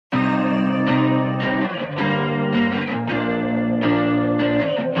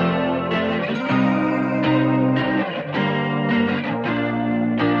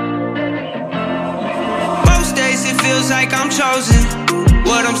like I'm chosen.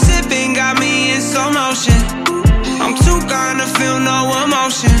 What I'm sipping got me in slow motion. I'm too gone to feel no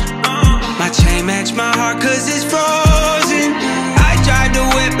emotion. My chain match my heart cause it's frozen. I drive the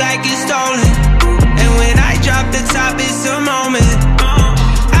whip like it's stolen, and when I drop the top it's a moment.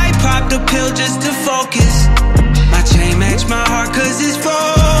 I pop the pill just to focus. My chain match my heart cause it's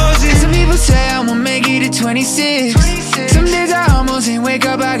frozen. Some people say I won't make it to 26. Some days I almost ain't wake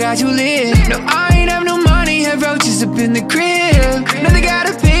up, I got to live. No, I ain't have no money, have roaches up in the crib. Now they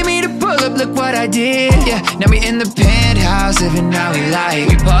gotta pay me to pull up, look what I did. Yeah, now we in the penthouse, living how we like.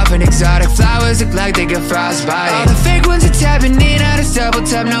 We puffin' exotic flowers, look like they got frostbite. All the fake ones are tapping in, I just double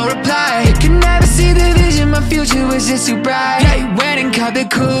tap, no reply. You can never see the vision, my future was just too bright. Yeah, you went and caught the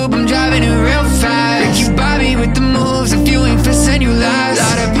coupe, I'm driving it real fast. Ricky Bobby with the moves, if you ain't for send you last. A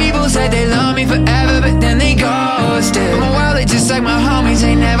lot of people said they love me forever, but then they ghosted. My wallet just like my homies,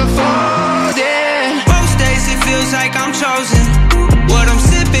 ain't never folded. Most days it feels like I'm chosen. What I'm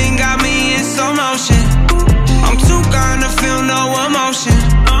sipping got me in slow motion. I'm too gone to feel no emotion.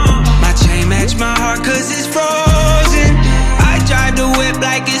 My chain match my heart cause it's frozen. I drive the whip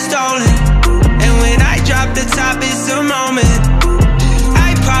like it's stolen, and when I drop the top it's a moment.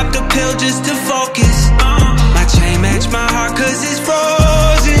 I pop the pill just to focus. My chain match my heart cause it's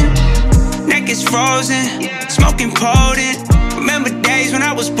frozen. Neck is frozen, smoking potent. Remember days when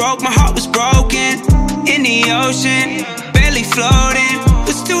I was broke, my heart was broken. In the ocean, barely floating.